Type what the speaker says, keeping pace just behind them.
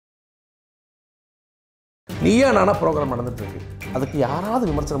Neeya Naana program நடந்துட்டுருக்கு. அதுக்கு யாராவது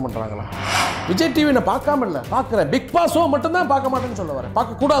விமர்சனம் பண்ணுறாங்களா? விஜய் டிவி நான் பார்க்காம இல்லை, பார்க்குறேன். பிக் பாஸ் ஷோ மட்டும்தான் பார்க்க மாட்டேன்னு சொல்ல வரேன்.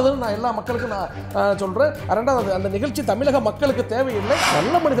 பார்க்கக்கூடாதுன்னு நான் எல்லா மக்களுக்கும் நான் சொல்கிறேன். ரெண்டாவது, அந்த நிகழ்ச்சி தமிழக மக்களுக்கு தேவையில்லை.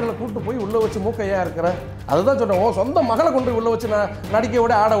 நல்ல மனிதர்களை கூப்பிட்டு போய் உள்ளே வச்சு மூக்கையாக இருக்கிறேன். அதுதான் சொல்கிறேன். ஓ சொந்த மகளை கொண்டு உள்ளே வச்சு நான் நடிக்க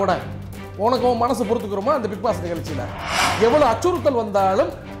விட ஆட விட உனக்கு உன் மனசு பொறுத்துக்கிறோமா? அந்த பிக் பாஸ் நிகழ்ச்சியில் எவ்வளோ அச்சுறுத்தல்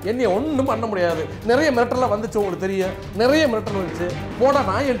வந்தாலும் என்னைய ஒன்றும் பண்ண முடியாது. நிறைய மிரட்டலாம் வந்துச்சு, உங்களுக்கு தெரியும். நிறைய மிரட்டல் வந்துச்சு. போடா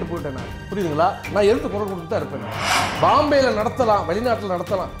நான் எழுத்து போயிட்டேன். நான் புரியுதுங்களா? நான் எழுத்து குரல் கொடுத்து தான் இருப்பேன். பாம்பேயில் நடத்தலாம், வெளிநாட்டில்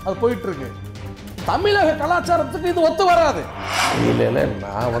நடத்தலாம், அது போயிட்டுருக்கு. தமிழக கலாச்சாரத்துக்கு இது ஒத்து வராது. இல்லை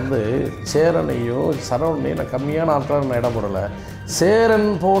நான் சேரனையும் சரவணையும் நான் கம்மியான ஆட்களாக நான் இடம் போடலை. சேரன்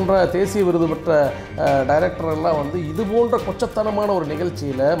போன்ற தேசிய விருது பெற்ற டைரக்டரெல்லாம் இது போன்ற கொச்சத்தனமான ஒரு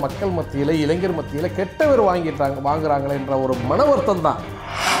நிகழ்ச்சியில் மக்கள் மத்தியில், இளைஞர் மத்தியில் கெட்ட பேர் வாங்குறாங்களே என்ற ஒரு மன வருத்தம் தான்.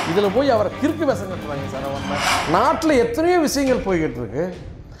 இதில் போய் அவரை கிறுக்கு வேஷம் கட்டுறாங்க. சரவணன் நாட்டில் எத்தனையோ விஷயங்கள் போய்கிட்டு இருக்கு.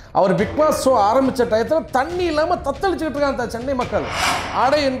 அவர் பிக் பாஸ் ஷோ ஆரம்பித்த டயத்தில் தண்ணி இல்லாமல் தத்தளிச்சுக்கிட்டு இருக்காங்க சென்னை மக்கள்.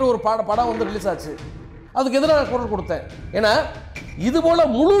 ஆடை என்று ஒரு படம் ரிலீஸ் ஆச்சு. அதுக்கு எதிராக குரல் கொடுத்தேன். ஏன்னா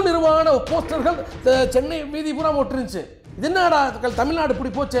இதுபோல் முழு நிர்வாண போஸ்டர்கள் சென்னை வீதி பூரா ஒட்டுருந்துச்சு. இது என்னடா தமிழ்நாடு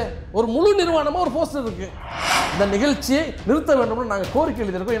இப்படி போச்சே, ஒரு முழு நிர்வாணமாக ஒரு போஸ்டர் இருக்குது. இந்த நிகழ்ச்சியை நிறுத்த வேண்டும்னு நாங்கள் கோரிக்கை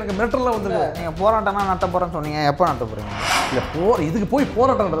எழுதியிருக்கோம். எனக்கு மிரட்டலாம் வந்துருக்கு. நீங்கள் போராட்டம்னா நடத்த போகிறேன்னு சொன்னீங்க. எப்போ நடத்த போகிறீங்க? இல்லை இதுக்கு போய்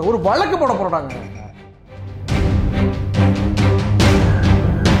போராட்டம் ஒரு வழக்கு போட போகிறாங்க.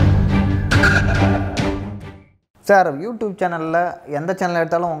 சார், யூடியூப் சேனலில் எந்த சேனல்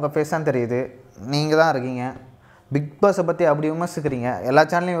எடுத்தாலும் உங்கள் ஃபேஸ் தான் தெரியுது. நீங்கள் தான் இருக்கீங்க. பிக் பாஸை பற்றி அப்படி விமர்சிக்கிறீங்க, எல்லா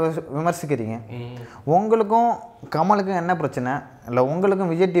சேனலையும் விமர்சிக்கிறீங்க. உங்களுக்கும் கமலுக்கும் என்ன பிரச்சனை? இல்லை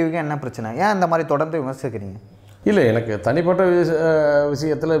உங்களுக்கும் விஜய் டிவிக்கும் என்ன பிரச்சனை? ஏன் இந்த மாதிரி தொடர்ந்து விமர்சிக்கிறீங்க? இல்லை, எனக்கு தனிப்பட்ட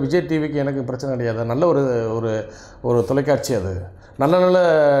விஷயத்தில் விஜய் டிவிக்கு எனக்கு பிரச்சனை கிடையாது. நல்ல ஒரு தொலைக்காட்சி. அது நல்ல நல்ல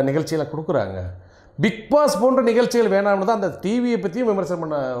நிகழ்ச்சிகளை கொடுக்குறாங்க. பிக் பாஸ் போன்ற நிகழ்ச்சிகள் வேணாம்னு தான் அந்த டிவியை பற்றியும் விமர்சனம்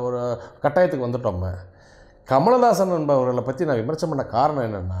பண்ண ஒரு கட்டாயத்துக்கு வந்துட்டோம். கமலஹாசன் என்பவர்களை பற்றி நான் விமர்சனம் பண்ண காரணம்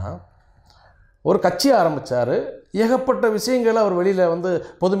என்னென்னா, ஒரு கட்சி ஆரம்பித்தார். ஏகப்பட்ட விஷயங்களை அவர் வெளியில்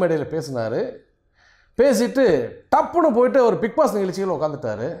பொது மேடையில் பேசினார். பேசிட்டு டப்புன்னு போயிட்டு ஒரு பிக் பாஸ் நிகழ்ச்சிகள்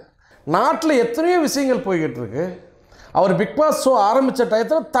உட்காந்துட்டார். நாட்டில் எத்தனையோ விஷயங்கள் போய்கிட்டு இருக்கு. அவர் பிக் பாஸ் ஷோ ஆரம்பித்த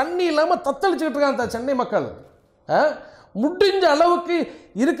டயத்தில் தண்ணி இல்லாமல் தத்தளிச்சுக்கிட்டு இருக்காங்க சென்னை மக்கள். முடிஞ்ச அளவுக்கு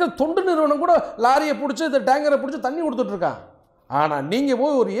இருக்கிற தொண்டு நிறுவனம் கூட லாரியை பிடிச்சி இந்த டேங்கரை பிடிச்சி தண்ணி கொடுத்துட்ருக்கான். ஆனால் நீங்கள்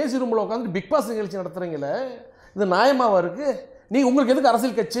போய் ஒரு ஏசி ரூமில் உட்காந்து பிக் பாஸ் நிகழ்ச்சி நடத்துகிறீங்களே, இது நியாயமாக இருக்குது? உங்களுக்கு எதுக்கு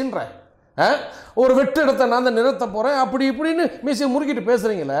அரசியல் கட்சின்ற ஒரு வெட்டு இடத்த நான் தான் நிறுத்த போகிறேன் அப்படி இப்படின்னு மீசியை முறுக்கிட்டு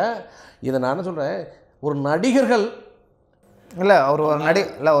பேசுகிறீங்களே. இதை நான் சொல்கிறேன், ஒரு நடிகர்கள் இல்லை, அவர்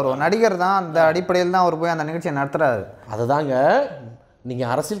ஒரு நடிகர் தான். அந்த அடிப்படையில் தான் அவர் போய் அந்த நிகழ்ச்சியை நடத்துகிறாரு. அதுதாங்க.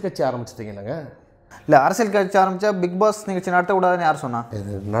 நீங்கள் அரசியல் கட்சி ஆரம்பிச்சிட்டிங்கல்லங்க. இல்லை, அரசியல் கட்சி ஆரம்பித்தா பிக் பாஸ் நிகழ்ச்சி நடத்தக்கூடாதுன்னு யார் சொன்னா?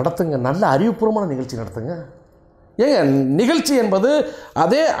 இது நடத்துங்க, நல்ல அறிவுபூர்வமான நிகழ்ச்சி நடத்துங்க. ஏங்க நிகழ்ச்சி என்பது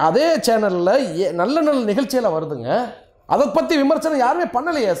அதே சேனலில் நல்ல நல்ல நிகழ்ச்சியெல்லாம் வருதுங்க. அதை பற்றி விமர்சனம் யாருமே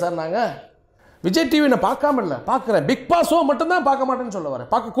பண்ணலையே சார். நாங்கள் விஜய் டிவி நான் பார்க்காம இல்லை, பார்க்குறேன். பிக் பாஸ் ஷோ மட்டும்தான் பார்க்க மாட்டேன்னு சொல்ல வரேன்.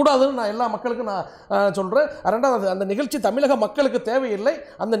 பார்க்கக்கூடாதுன்னு நான் எல்லா மக்களுக்கும் நான் சொல்கிறேன். ரெண்டாவது, அந்த நிகழ்ச்சி தமிழக மக்களுக்கு தேவையில்லை.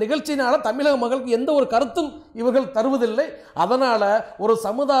 அந்த நிகழ்ச்சியினால் தமிழக மக்களுக்கு எந்த ஒரு கருத்தும் இவர்கள் தருவதில்லை. அதனால் ஒரு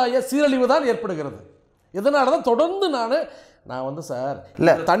சமுதாய சீரழிவு தான் ஏற்படுகிறது. இதனால தான் தொடர்ந்து நான் சார்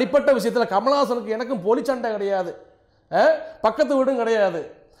இல்லை, தனிப்பட்ட விஷயத்தில் கமலஹாசனுக்கு எனக்கும் போலி சண்டை கிடையாது, பக்கத்து வீடும் கிடையாது.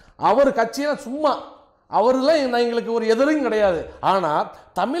 அவர் கட்சியில் சும்மா அவர்லாம் எங்களுக்கு ஒரு எதிரும் கிடையாது. ஆனால்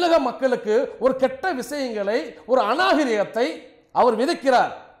தமிழக மக்களுக்கு ஒரு கெட்ட விஷயங்களை, ஒரு அநாகரிகத்தை அவர்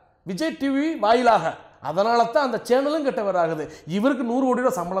விதைக்கிறார் விஜய் டிவி வாயிலாக. அதனால தான் அந்த சேனலும் கெட்டவராகுது. இவருக்கு 100 கோடி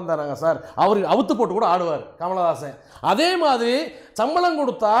ரூபா சம்பளம் தராங்க சார். அவருக்கு அவுத்து போட்டு கூட ஆடுவார் கமலஹாசன். அதே மாதிரி சம்பளம்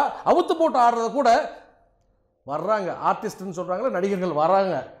கொடுத்தா அவுத்து போட்டு ஆடுறத கூட வர்றாங்க. ஆர்டிஸ்ட்னு சொல்கிறாங்களே, நடிகர்கள்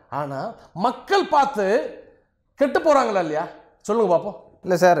வராங்க. ஆனால் மக்கள் பார்த்து கெட்டு போகிறாங்களா இல்லையா? சொல்லுங்கள் பார்ப்போம்.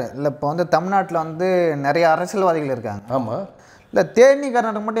 இல்லை சார், இல்லை இப்போ தமிழ்நாட்டில் நிறைய அரசியல்வாதிகள் இருக்காங்க. ஆமாம். இல்லை, தேனி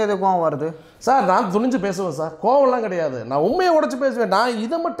கர்நாடகம் மட்டும் எது கோவம் வருது சார்? நான் துணிஞ்சு பேசுவேன் சார், கோவம்லாம் கிடையாது. நான் உண்மையை உடச்சி பேசுவேன். நான்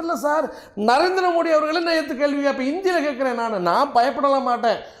இதை மட்டும் இல்லை சார், நரேந்திர மோடி அவர்களே நான் எடுத்து கேள்வி கேட்பேன். இந்தியில் கேட்குறேன். நான் பயப்படலாம்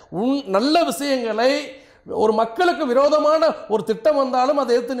மாட்டேன். நல்ல விஷயங்களை, ஒரு மக்களுக்கு விரோதமான ஒரு திட்டம் வந்தாலும்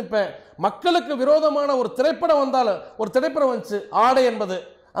அதை எடுத்து நிற்பேன். மக்களுக்கு விரோதமான ஒரு திரைப்படம் வந்தாலும், ஒரு திரைப்படம் வந்துச்சு ஆடை என்பது,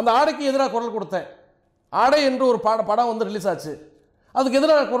 அந்த ஆடைக்கு எதிராக குரல் கொடுத்தேன். ஆடை என்று ஒரு படம் ரிலீஸ் ஆச்சு. அதுக்கு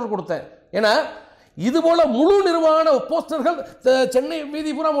எதிராக குரல் கொடுத்தேன். ஏன்னா இதுபோல் முழு நிர்வாண போஸ்டர்கள் சென்னை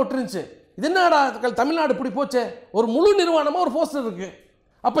வீதி பூரா ஒட்டுருந்துச்சு. இது என்னடா தமிழ்நாடு இப்படி போச்சே, ஒரு முழு நிர்வாணமாக ஒரு போஸ்டர் இருக்குது.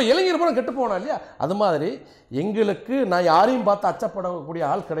 அப்போ இளைஞர் பூரா கெட்டு போனா இல்லையா? அது மாதிரி எங்களுக்கு நான் யாரையும் பார்த்து அச்சப்படக்கூடிய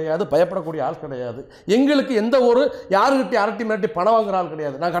ஆள் கிடையாது, பயப்படக்கூடிய ஆள் கிடையாது. எங்களுக்கு எந்த ஒரு யாருக்கிட்டையும் அரட்டி மிரட்டி பணம் வாங்குற ஆள்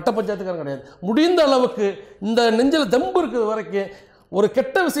கிடையாது. நான் கட்ட பஞ்சாயத்துக்காரன் கிடையாது. முடிந்த அளவுக்கு இந்த நெஞ்சில் தெம்பு இருக்கிறது வரைக்கும் ஒரு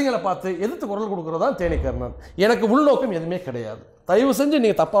கெட்ட விஷயங்களை பார்த்து எதிர்த்து குரல் கொடுக்குறது தான் தேனி கர்ணன். எனக்கு உள்நோக்கம் எதுவுமே கிடையாது. தயவு செஞ்சு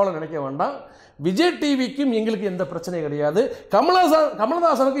நீங்கள் தப்பாவில் நினைக்க வேண்டாம். விஜய் டிவிக்கும் எங்களுக்கு எந்த பிரச்சனையும் கிடையாது.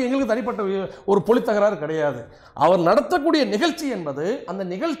 கமலஹாசனுக்கும் எங்களுக்கு தனிப்பட்ட ஒரு பொலித்தகராறு கிடையாது. அவர் நடத்தக்கூடிய நிகழ்ச்சி என்பது அந்த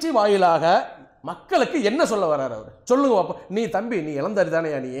நிகழ்ச்சி வாயிலாக மக்களுக்கு என்ன சொல்ல வர்றாரு அவர் சொல்லுங்க பாப்பா. நீ தம்பி நீ இளந்தறி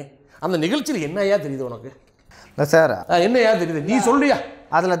தானே நீ அந்த நிகழ்ச்சியில் என்னையா தெரியுது உனக்கு? இல்லை சார், என்னையா தெரியுது நீ சொல்றியா?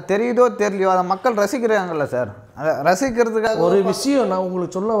 அதில் தெரியுதோ தெரியலையோ அதை மக்கள் ரசிக்கிறாங்கல்ல சார். அதை ரசிக்கிறதுக்காக ஒரு விஷயம் நான்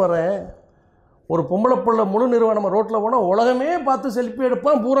உங்களுக்கு சொல்ல வரேன். ஒரு பொம்பளை பிள்ளை முழு நிறுவனம் ரோட்டில் போனால் உலகமே பார்த்து செல்ஃபி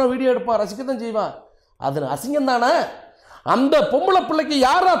எடுப்பான், பூரா வீடியோ எடுப்பான், ரசிக்கத்தான் செய்வான். அது அசிங்கம் தானே? அந்த பொம்பளை பிள்ளைக்கு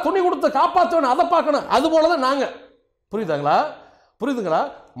யாரா துணி கொடுத்து காப்பாற்றணும் அதை பார்க்கணும். அதுபோல தான் நாங்கள். புரியுதுங்களா?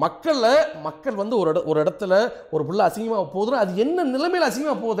 மக்கள் வந்து ஒரு இடத்துல ஒரு பிள்ளை அசிங்கமாக போகுதுன்னா அது என்ன நிலைமையில்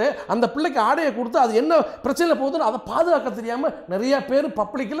அசிங்கமாக போகுது, அந்த பிள்ளைக்கு ஆடையை கொடுத்து அது என்ன பிரச்சனையில் போகுதுன்னு அதை பாதுகாக்க தெரியாமல் நிறையா பேர்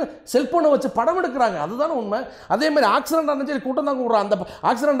பப்ளிக்கில் செல்ஃபோனை வச்சு படம் எடுக்கிறாங்க. அதுதானே உண்மை. அதே மாதிரி ஆக்சிடென்ட் ஆன சரி கூட்டம் தான் கூடுறோம். அந்த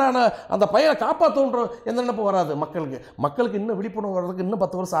ஆக்சிடென்டான அந்த பையனை காப்பாற்றோன்ற எந்த நினைப்பு வராது மக்களுக்கு இன்னும் விழிப்புணர்வு வர்றதுக்கு இன்னும்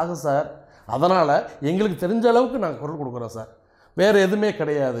 10 வருஷம் ஆகும் சார். அதனால் எங்களுக்கு தெரிஞ்ச அளவுக்கு நாங்கள் குரல் கொடுக்குறோம் சார். வேறு எதுவுமே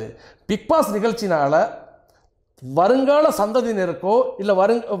கிடையாது. பிக் பாஸ் நிகழ்ச்சினால் வருங்கால சந்ததியினருக்கோ இல்லை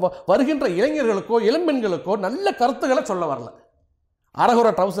வருகின்ற இளைஞர்களுக்கோ இளம்பெண்களுக்கோ நல்ல கருத்துக்களை சொல்ல வரல. அரகுர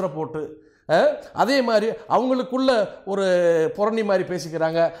ட்ரவுசரை போட்டு அதே மாதிரி அவங்களுக்குள்ள ஒரு புரணி மாதிரி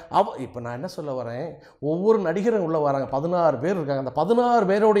பேசிக்கிறாங்க. இப்போ நான் என்ன சொல்ல வரேன், ஒவ்வொரு நடிகரும் உள்ளே வராங்க. 16 பேர் இருக்காங்க. அந்த 16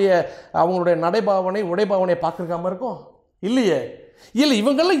 பேருடைய அவங்களுடைய நடைபாவனை உடைபாவனை பார்க்குறக்காம இருக்கும் இல்லையே? இல்லை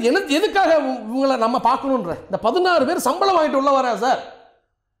இவங்கெல்லாம் எதுக்காக இவங்களை நம்ம பார்க்கணுன்ற இந்த 16 பேர் சம்பளம் வாங்கிட்டு உள்ள வரா சார்.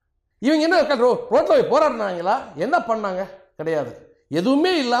 இவங்க என்ன ரோட்டில் போய் போராடினாங்களா? என்ன பண்ணாங்க? கிடையாது.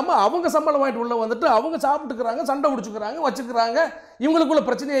 எதுவுமே இல்லாமல் அவங்க சம்பளம் வாங்கிட்டு உள்ள வந்துட்டு அவங்க சாப்பிட்டுக்கிறாங்க, சண்டை பிடிச்சிக்கிறாங்க, வச்சுக்கிறாங்க. இவங்களுக்குள்ள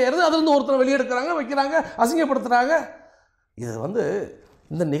பிரச்சனையாக இருந்து அதுலேருந்து ஒருத்தரை வெளியெடுக்கிறாங்க, வைக்கிறாங்க, அசிங்கப்படுத்துகிறாங்க. இது வந்து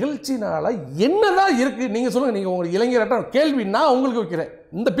இந்த நிகழ்ச்சினால் என்னதான் இருக்குது நீங்கள் சொல்லுங்கள். நீங்கள் உங்களுக்கு இளைஞர்கிட்ட கேள்வி நான் உங்களுக்கு வைக்கிறேன்.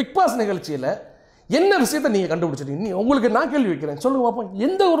 இந்த பிக் பாஸ் நிகழ்ச்சியில் என்ன விஷயத்தை நீங்கள் கண்டுபிடிச்சிட்டீங்க? உங்களுக்கு நான் கேள்வி வைக்கிறேன். சொல்லுங்கள் பார்ப்போம்.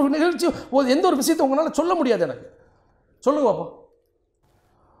 எந்த ஒரு நிகழ்ச்சி எந்த ஒரு விஷயத்தை உங்களால் சொல்ல முடியாது எனக்கு. சொல்லுங்கள் பார்ப்போம்.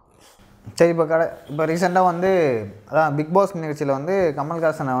 சரி, இப்போ ரீசெண்டாக வந்து அதான் பிக் பாஸ் நிகழ்ச்சியில் வந்து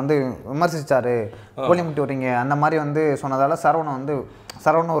கமல்ஹாசனை வந்து விமர்சித்தார், கோழி முட்டி விட்றீங்க அந்த மாதிரி வந்து சொன்னதால்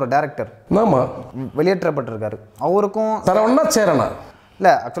சரவணன் ஒரு டேரக்டர் வெளியேற்றப்பட்டிருக்காரு. அவருக்கும் சரவணா சேரனா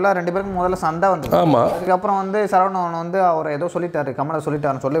இல்லை, ஆக்சுவலாக 2 பேருக்கும் முதல்ல சண்டை வந்து அதுக்கப்புறம் வந்து சரவணன் வந்து அவரை ஏதோ சொல்லிட்டாரு, கமலை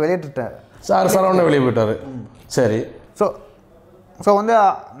சொல்லிட்டாருன்னு சொல்லி வெளியேற்றிட்டார். சரவணன் வெளியே போயிட்டார். சரி. ஸோ வந்து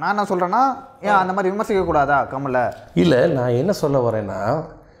நான் என்ன சொல்கிறேன்னா, ஏன் அந்த மாதிரி விமர்சிக்கக்கூடாதா கமலை? இல்லை, நான் என்ன சொல்ல வரேன்னா,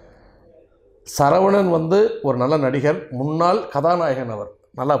 சரவணன் வந்து ஒரு நல்ல நடிகர், முன்னாள் கதாநாயகன். அவர்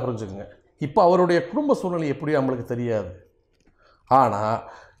நல்லா புரிஞ்சுக்குங்க. இப்போ அவருடைய குடும்ப சூழ்நிலை எப்படி நம்மளுக்கு தெரியாது. ஆனால்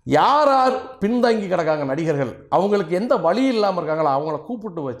யார் பின்தங்கி கிடக்காங்க நடிகர்கள், அவங்களுக்கு எந்த வழி இல்லாமல் இருக்காங்களோ அவங்கள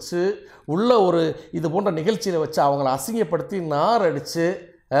கூப்பிட்டு வச்சு உள்ள ஒரு இது போன்ற நிகழ்ச்சியில் வச்சு அவங்கள அசிங்கப்படுத்தி நார் அடித்து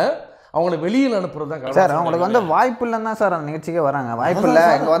அவங்கள வெளியில் அனுப்புறது தான் சார். அவங்களுக்கு வந்து வாய்ப்பு இல்லைன்னு தான் சார் அந்த நிகழ்ச்சிக்கே வராங்க. வாய்ப்பு இல்லை,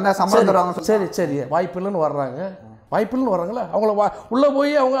 இங்கே வந்து சம்பளம் தருவாங்க. சரி வாய்ப்பு இல்லைன்னு வர்றாங்க. வாய்ப்புன்னு வர்றாங்களா? அவங்கள உள்ளே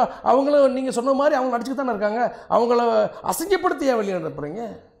போய் அவங்கள நீங்கள் சொன்ன மாதிரி அவங்க நடிச்சுட்டு தானே இருக்காங்க. அவங்கள அசிங்கப்படுத்தி ஏன் வெளியே அனுப்புறீங்க?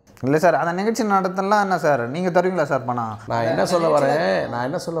 இல்லை சார், அந்த நிகழ்ச்சி நடத்தலாம் என்ன சார், நீங்கள் தருவீங்களா சார் பணம்? நான் என்ன சொல்ல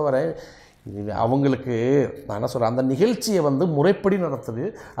வரேன் அவங்களுக்கு நான் என்ன சொல்கிறேன், அந்த நிகழ்ச்சியை வந்து முறைப்படி நடத்துது.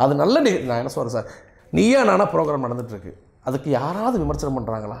 அது நல்ல நான் என்ன சொல்கிறேன் சார், நீயா நானா ப்ரோக்ராம் நடந்துகிட்ருக்கு, அதுக்கு யாராவது விமர்சனம்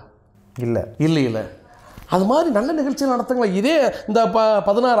பண்ணுறாங்களா? இல்லை. அது மாதிரி நல்ல நிகழ்ச்சியில் நடத்துங்களா. இதே இந்த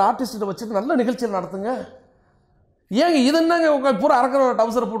 16 ஆர்டிஸ்ட்டை வச்சுட்டு நல்ல நிகழ்ச்சியில் நடத்துங்க. ஏங்க இது என்னங்க பூரா அரக்கிற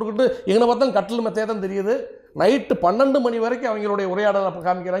டவுசரை போட்டுக்கிட்டு எங்களை பார்த்தாலும் கட்டில் மெத்தையாக தான் தெரியுது. நைட்டு 12 மணி வரைக்கும் அவங்களுடைய உரையாடலை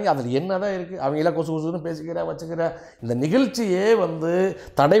காமிக்கிறாங்க. அதில் என்ன தான் இருக்குது? அவங்கள கொசுன்னு பேசிக்கிறேன் வச்சுக்கிறேன். இந்த நிகழ்ச்சியே வந்து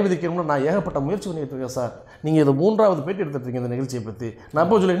தடை விதிக்கணும்னு நான் ஏகப்பட்ட முயற்சி பண்ணிகிட்டு இருக்கேன் சார். நீங்கள் இது 3வது பேட்டி எடுத்துகிட்ருக்கீங்க இந்த நிகழ்ச்சியை பற்றி. நான்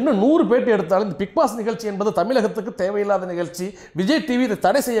இப்போ சொல்ல இன்னும் 100 பேட்டி எடுத்தாலும் இந்த பிக் பாஸ் நிகழ்ச்சி என்பது தமிழகத்துக்கு தேவையில்லாத நிகழ்ச்சி. விஜய் டிவி இதை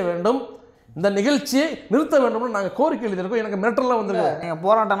தடை செய்ய வேண்டும், இந்த நிகழ்ச்சியை நிறுத்த வேண்டும்னு நாங்கள் கோரிக்கை எழுதியிருக்கோம். எனக்கு மிரட்டலாம் வந்துருக்கு. நீங்கள்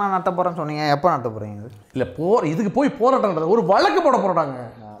போராட்டம்னா நடத்த போகிறேன்னு சொன்னீங்க, எப்போ நடத்த போகிறீங்க? இல்லை இதுக்கு போய் போராட்டம் நடத்த ஒரு வழக்கு போட போகிறாங்க.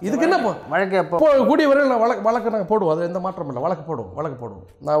 இதுக்கு என்ன வழக்கு எப்போ கூடிய வரையில் நான் வழக்கு நாங்கள் போடுவோம். அது எந்த மாற்றம் இல்லை. வழக்கு போடுவோம்.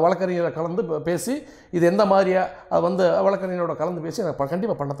 நான் வழக்கறிஞரை கலந்து பேசி இது எந்த மாதிரியா அது வந்து வழக்கறிஞரோட கலந்து பேசி நான்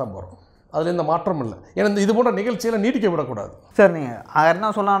கண்டிப்பாக பண்ணத்தான் போகிறோம். அதில் எந்த மாற்றம் இல்லை. ஏன்னா இது போன்ற நிகழ்ச்சியில் நீடிக்க விடக்கூடாது. சார், நீங்கள்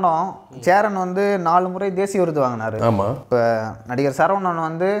என்ன சொன்னாலும் சேரன் வந்து 4 முறை தேசிய விருது வாங்கினார். ஆமாம். இப்போ நடிகர் சரவணன்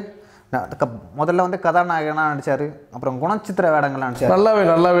வந்து முதல்ல வந்து கதாநாயகனாக நடித்தார், அப்புறம் குணச்சித்திர வேடங்கள்லாம் நடித்தார்.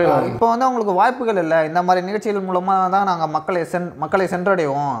 நல்லாவே இப்போ வந்து அவங்களுக்கு வாய்ப்புகள் இல்லை. இந்த மாதிரி நிகழ்ச்சிகள் மூலமாக தான் நாங்கள் மக்களை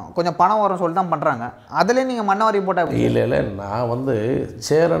சென்றடைவோம், கொஞ்சம் பணம் வரும் சொல்லி தான் பண்ணுறாங்க. அதிலே நீங்கள் மண்ணவாரி போட்டால் இல்லை நான் வந்து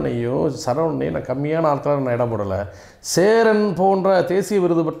சேரனையும் சரவணையும் நான் கம்மியான ஆட்களாக நான் இடம் போடலை. சேரன் போன்ற தேசிய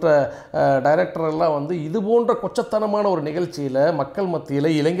விருது பெற்ற டைரக்டரெல்லாம் வந்து இது போன்ற கொச்சத்தனமான ஒரு நிகழ்ச்சியில் மக்கள்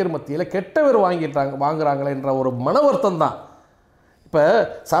மத்தியில் இளைஞர் மத்தியில் கெட்ட பேர் வாங்குறாங்களே என்ற ஒரு மன வருத்தம் தான். இப்போ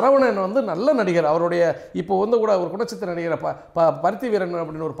சரவணன் வந்து நல்ல நடிகர். அவருடைய இப்போ வந்து கூட ஒரு குணச்சித்திர நடிகர் பருத்தி வீரன்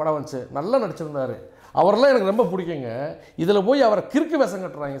அப்படின்னு ஒரு படம் வந்துச்சு, நல்லா நடிச்சிருந்தார். அவரெல்லாம் எனக்கு ரொம்ப பிடிக்குங்க. இதில் போய் அவரை கிறுக்கு வேஷம்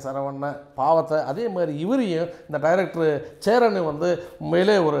கட்டுறாங்க சரவணனை பாவத்தை. அதே மாதிரி இவரையும் இந்த டைரக்டர் சேரன் வந்து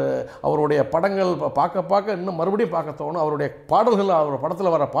உண்மையிலே அவருடைய படங்கள் பார்க்க இன்னும் மறுபடியும் பார்க்க தோணும். அவருடைய பாடல்கள், அவர்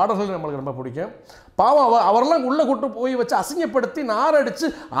படத்தில் வர பாடல்கள் நம்மளுக்கு ரொம்ப பிடிக்கும். பாவம் அவரெல்லாம் உள்ளே கூட்டு போய் வச்சு அசிங்கப்படுத்தி நாரடித்து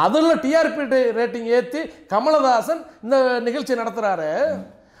அதில் டிஆர்பி ரேட்டிங் ஏற்றி கமலஹாசன் இந்த நிகழ்ச்சி நடத்துகிறாரு.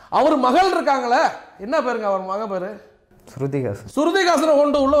 அவர் மகள் இருக்காங்களே, என்ன பேருங்க அவர் மகன் பேர்? சுருதிகாசனை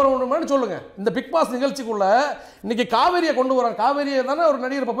கொண்டு உள்ள வரணும்னு சொல்லுங்க. இந்த பிக் பாஸ் நிகழ்ச்சிக்குள்ள இன்னைக்கு காவேரியை கொண்டு வராங்க. காவேரியை தானே ஒரு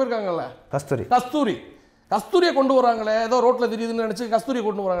நடிகர் போயிருக்காங்கல்ல, கஸ்தூரியை கொண்டு வராங்களே. ஏதோ ரோட்ல தெரியுதுன்னு நினைச்சு கஸ்தூரியை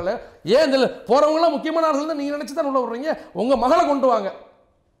கொண்டு வராங்களே. ஏன் இதில் போறவங்களாம் முக்கியமான ஆளுகள் நீங்க நினைச்சு தான் உள்ள வர்றீங்க. உங்க மகளை கொண்டு வாங்க,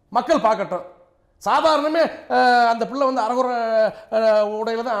 மக்கள் பார்க்கட்டும். சாதாரணமே அந்த பிள்ளை வந்து அரகுற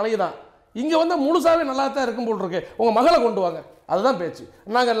உடையில தான் அலையுதான். இங்கே வந்து முழுசாவே நல்லா தான் இருக்கும் போல் இருக்கு. உங்கள் மகளை கொண்டு வாங்க, அதுதான் பேச்சு.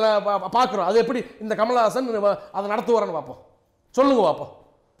 நாங்கள் பார்க்குறோம் அது எப்படி இந்த கமலஹாசன் அதை நடத்துவாரன்னு பார்ப்போம். சொல்லுங்க பார்ப்போம்.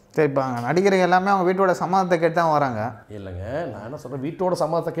 சரிப்பாங்க, நடிகர்கள் எல்லாமே அவங்க வீட்டோட சம்மதத்தை கேட்டு தான் வராங்க. இல்லைங்க, நான் என்ன சொல்கிறேன், வீட்டோட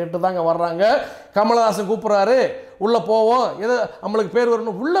சம்மதத்தை கேட்டு தாங்க வர்றாங்க. கமலஹாசன் கூப்பிட்றாரு, உள்ளே போவோம், எது நம்மளுக்கு பேர்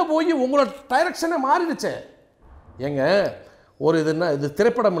வரணும். உள்ளே போய் உங்களோட டைரக்ஷனே மாறிடுச்சு. ஏங்க ஒரு இதுன்னா இது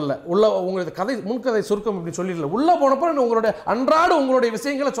திரைப்படம் இல்லை, உள்ள உங்களுக்கு கதை முன்கதை சுருக்கம் இப்படி சொல்லிடல. உள்ளே போனப்போ உங்களுடைய அன்றாட உங்களுடைய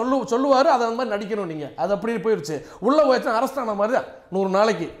விஷயங்களை சொல்லுவார், அதை அந்த மாதிரி நடிக்கணும் நீங்கள். அது அப்படி போயிடுச்சு. உள்ளே போயிடுச்சு அரெஸ்ட் ஆன மாதிரி தான் 100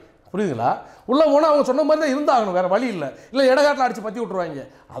 நாளைக்கு, புரியுதுங்களா? உள்ளே போனால் அவங்க சொன்ன மாதிரி தான் இருந்தாகணும், வேறு வழி இல்லை. இல்லை இடகாட்டில் அடித்து பற்றி விட்ருவாங்க.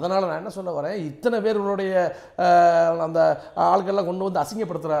 அதனால் நான் என்ன சொல்ல வரேன், இத்தனை பேர்களுடைய அந்த ஆட்கள்லாம் கொண்டு வந்து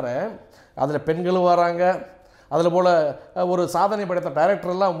அசிங்கப்படுத்துகிறாரு. அதில் பெண்களும் வராங்க. அதில் போல் ஒரு சாதனை படைத்த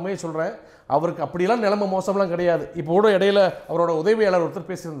டைரக்டர்லாம் உண்மையை சொல்கிறேன், அவருக்கு அப்படிலாம் நிலைமை மோசம்லாம் கிடையாது. இப்போ கூட இடையில அவரோட உதவியாளர் ஒருத்தர்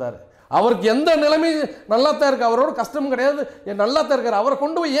பேசியிருந்தார். அவருக்கு எந்த நிலைமையும் நல்லா தான் இருக்குது, அவரோட கஷ்டமும் கிடையாது, நல்லா தான் இருக்கார். அவரை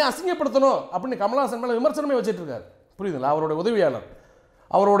கொண்டு போய் ஏன் அசிங்கப்படுத்தணும் அப்படின்னு கமலஹாசன் மேலே விமர்சனமே வச்சுட்டு இருக்காரு, புரியுதுங்களா? அவருடைய உதவியாளர்,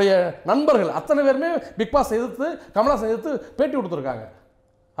 அவருடைய நண்பர்கள் அத்தனை பேருமே பிக் பாஸ் எதிர்த்து கமலஹாசன் எதிர்த்து பேட்டி கொடுத்துருக்காங்க.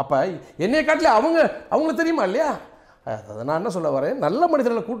 அப்போ என்னைய காட்டிலே அவங்களுக்கு தெரியுமா இல்லையா? அதை நான் என்ன சொல்ல வரேன், நல்ல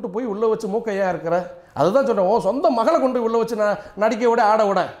மனிதர்களை கூப்பிட்டு போய் உள்ளே வச்சு மூக்கையாக இருக்கிற, அதுதான் சொல்கிறேன். ஓ சொந்த மகளை கொண்டு போய் உள்ளே வச்சு நடிக்க விட ஆட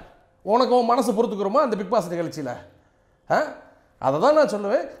விட உனக்கு மனசு பொறுத்துக்கிறோமா அந்த பிக் பாஸ் நிகழ்ச்சியில்? அதை தான் நான்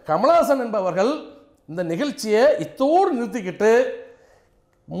சொல்லுவேன். கமலஹாசன் என்பவர்கள் இந்த நிகழ்ச்சியை இத்தோடு நிறுத்திக்கிட்டு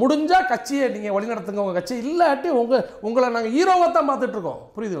முடிஞ்சால் கட்சியை நீங்கள் வழிநடத்துங்க. உங்கள் கட்சி இல்லாட்டி உங்களை நாங்கள் ஹீரோவாக தான் பார்த்துட்ருக்கோம்,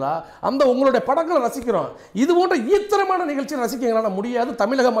 புரியுதுங்களா? அந்த உங்களுடைய படங்களை ரசிக்கிறோம். இது போன்ற ஈத்திரமான நிகழ்ச்சியை ரசிக்க எங்களால் முடியாது.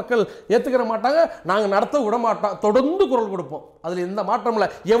 தமிழக மக்கள் ஏற்றுக்கிற மாட்டாங்க, நாங்கள் நடத்த விட மாட்டோம். தொடர்ந்து குரல் கொடுப்போம், அதில் எந்த மாற்றம் இல்லை.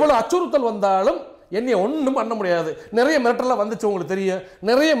 எவ்வளோ அச்சுறுத்தல் வந்தாலும் என்னைய ஒன்றும் பண்ண முடியாது. நிறைய மிரட்டலாம் வந்துச்சு, உங்களுக்கு தெரியும்.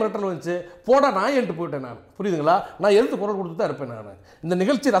 நிறைய மிரட்டல் வந்துச்சு, போடா நான் ஏன்ட்டு போயிட்டேன் நான், புரியுதுங்களா? நான் எதிர்த்து குரல் கொடுத்து தான் இருப்பேன். நான் இந்த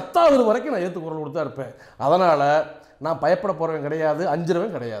நிகழ்ச்சி ரத்தாவது வரைக்கும் நான் எதிர்த்து குரல் கொடுத்து தான் இருப்பேன். அதனால் நான் பயப்பட போகிறவன் கிடையாது,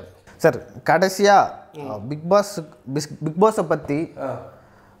 அஞ்சுறவன் கிடையாது. சார், கடைசியாக பிக் பாஸை பற்றி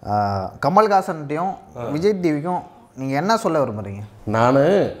கமல்ஹாசன்ட்டையும் விஜய் டிவிக்கும் நீங்கள் என்ன சொல்ல விரும்புகிறீங்க? நான்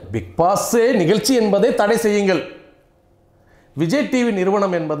பிக் பாஸே நிகழ்ச்சி என்பதை தடை செய்யுங்கள். விஜய் டிவி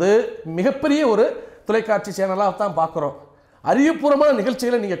நிறுவனம் என்பது மிகப்பெரிய ஒரு தொலைக்காட்சி சேனலாக தான் பார்க்குறோம். அறிவுபூர்வமான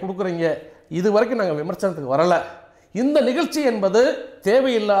நிகழ்ச்சிகளை நீங்கள் கொடுக்குறீங்க. இது வரைக்கும் நாங்கள் விமர்சனத்துக்கு வரலை. இந்த நிகழ்ச்சி என்பது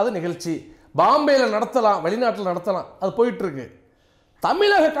தேவையில்லாத நிகழ்ச்சி. பாம்பேயில் நடத்தலாம், வெளிநாட்டில் நடத்தலாம், அது போயிட்டுருக்கு.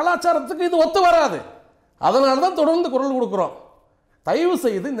 தமிழக கலாச்சாரத்துக்கு இது ஒத்து வராது. அதனால தான் தொடர்ந்து குரல் கொடுக்குறோம். தயவு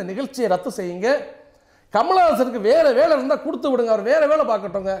செய்து இந்த நிகழ்ச்சியை ரத்து செய்யுங்க. கமலஹாசனுக்கு வேறு வேலை இருந்தால் கொடுத்து விடுங்க, அவர் வேறு வேலை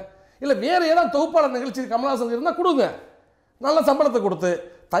பார்க்கட்டுங்க. இல்லை வேறு ஏதாவது தொகுப்பாளர் நிகழ்ச்சி கமலஹாசனுக்கு இருந்தால் கொடுங்க, நல்ல சம்பளத்தை கொடுத்து.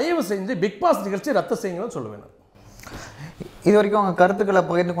 தயவு செஞ்சு பிக் பாஸ் நிகழ்ச்சி ரத்து செய்யுங்கன்னு சொல்லுவேன். இது வரைக்கும் உங்கள் கருத்துக்களை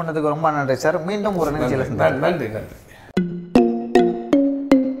பகிர்ந்து கொண்டதுக்கு ரொம்ப நன்றி சார். மீண்டும் ஒரு நிகழ்ச்சியில் நன்றி.